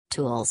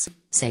tools,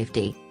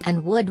 safety,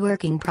 and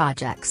woodworking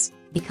projects.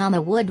 Become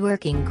a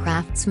woodworking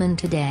craftsman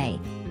today.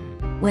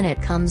 When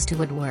it comes to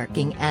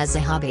woodworking as a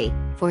hobby,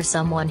 for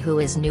someone who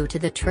is new to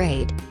the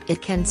trade,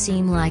 it can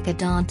seem like a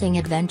daunting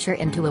adventure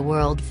into a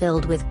world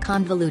filled with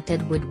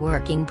convoluted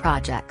woodworking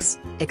projects,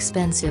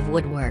 expensive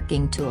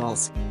woodworking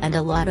tools, and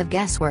a lot of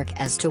guesswork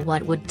as to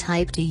what wood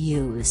type to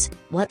use,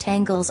 what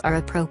angles are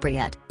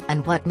appropriate,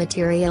 and what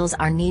materials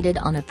are needed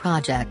on a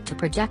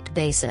project-to-project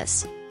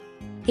basis.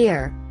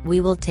 Here,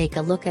 we will take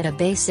a look at a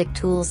basic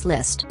tools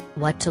list,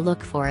 what to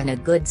look for in a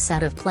good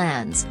set of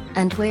plans,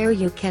 and where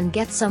you can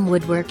get some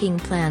woodworking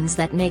plans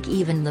that make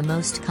even the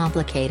most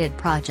complicated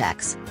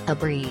projects a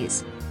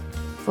breeze.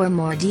 For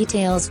more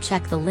details,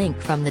 check the link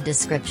from the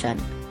description.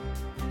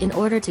 In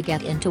order to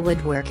get into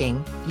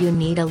woodworking, you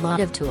need a lot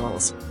of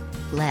tools.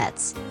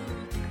 Let's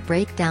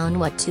break down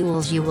what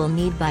tools you will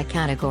need by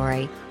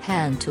category: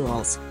 hand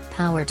tools,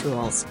 power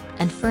tools,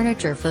 and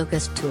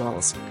furniture-focused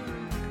tools.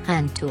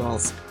 Hand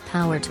tools,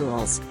 power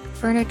tools,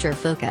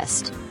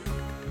 furniture-focused.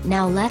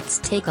 Now let's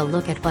take a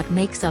look at what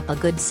makes up a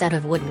good set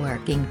of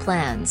woodworking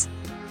plans.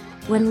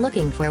 When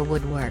looking for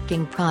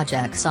woodworking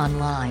projects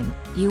online,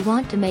 you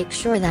want to make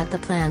sure that the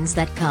plans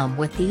that come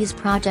with these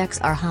projects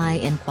are high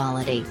in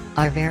quality,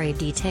 are very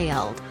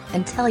detailed,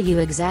 and tell you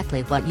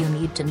exactly what you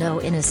need to know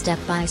in a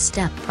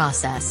step-by-step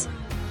process.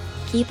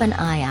 Keep an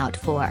eye out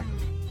for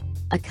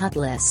a cut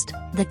list.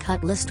 The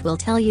cut list will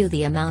tell you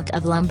the amount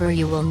of lumber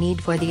you will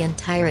need for the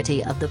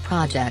entirety of the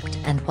project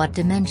and what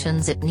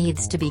dimensions it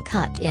needs to be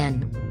cut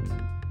in.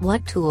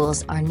 What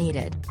tools are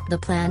needed. The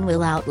plan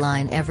will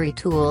outline every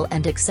tool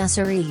and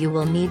accessory you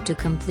will need to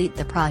complete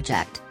the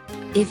project.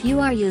 If you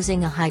are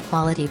using a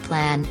high-quality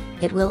plan,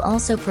 it will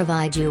also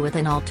provide you with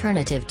an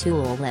alternative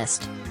tool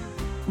list.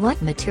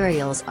 What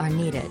materials are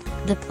needed.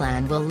 The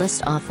plan will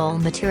list off all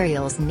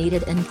materials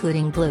needed,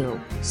 including glue,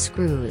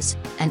 screws,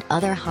 and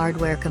other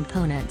hardware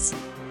components.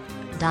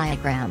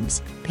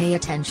 Diagrams. Pay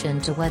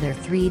attention to whether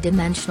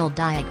three-dimensional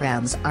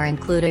diagrams are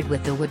included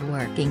with the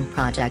woodworking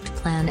project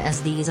plan,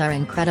 as these are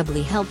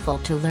incredibly helpful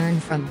to learn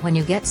from when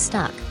you get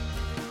stuck.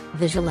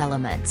 Visual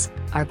elements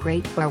are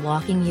great for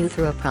walking you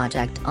through a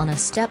project on a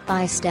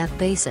step-by-step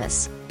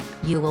basis.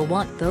 You will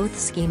want both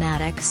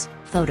schematics,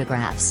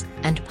 photographs,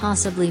 and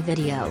possibly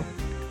video.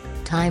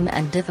 Time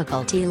and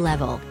difficulty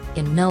level.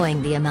 In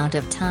knowing the amount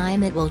of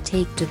time it will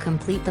take to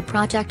complete the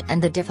project and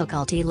the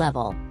difficulty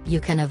level, you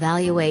can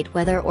evaluate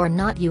whether or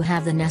not you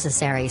have the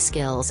necessary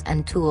skills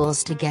and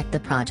tools to get the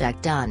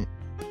project done.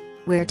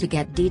 Where to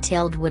get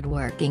detailed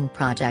woodworking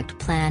project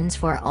plans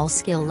for all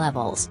skill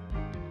levels.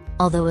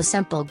 Although a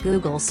simple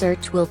Google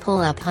search will pull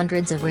up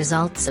hundreds of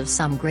results of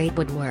some great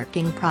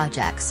woodworking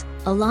projects,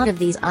 a lot of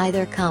these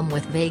either come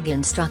with vague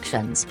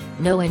instructions,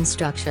 no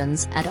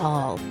instructions at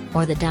all,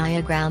 or the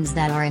diagrams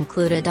that are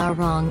included are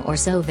wrong or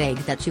so vague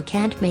that you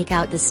can't make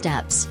out the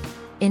steps.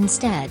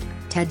 Instead,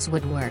 Ted's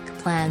Woodwork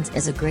Plans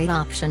is a great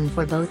option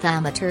for both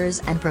amateurs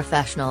and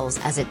professionals,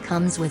 as it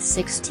comes with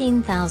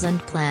 16,000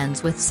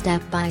 plans with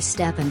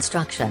step-by-step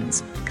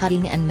instructions,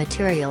 cutting and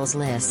materials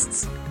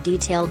lists,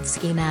 detailed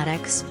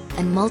schematics,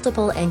 and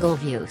multiple angle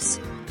views.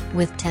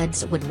 With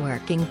Ted's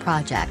Woodworking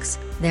projects,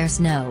 there's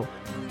no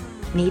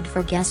need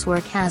for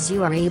guesswork, as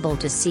you are able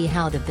to see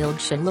how the build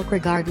should look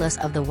regardless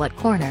of the what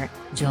corner,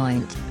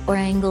 joint, or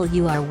angle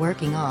you are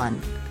working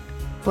on.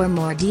 For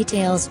more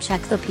details,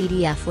 check the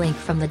PDF link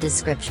from the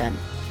description.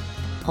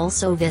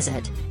 Also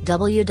visit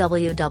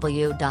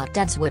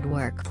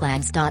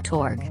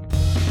www.tedswoodworkplans.org.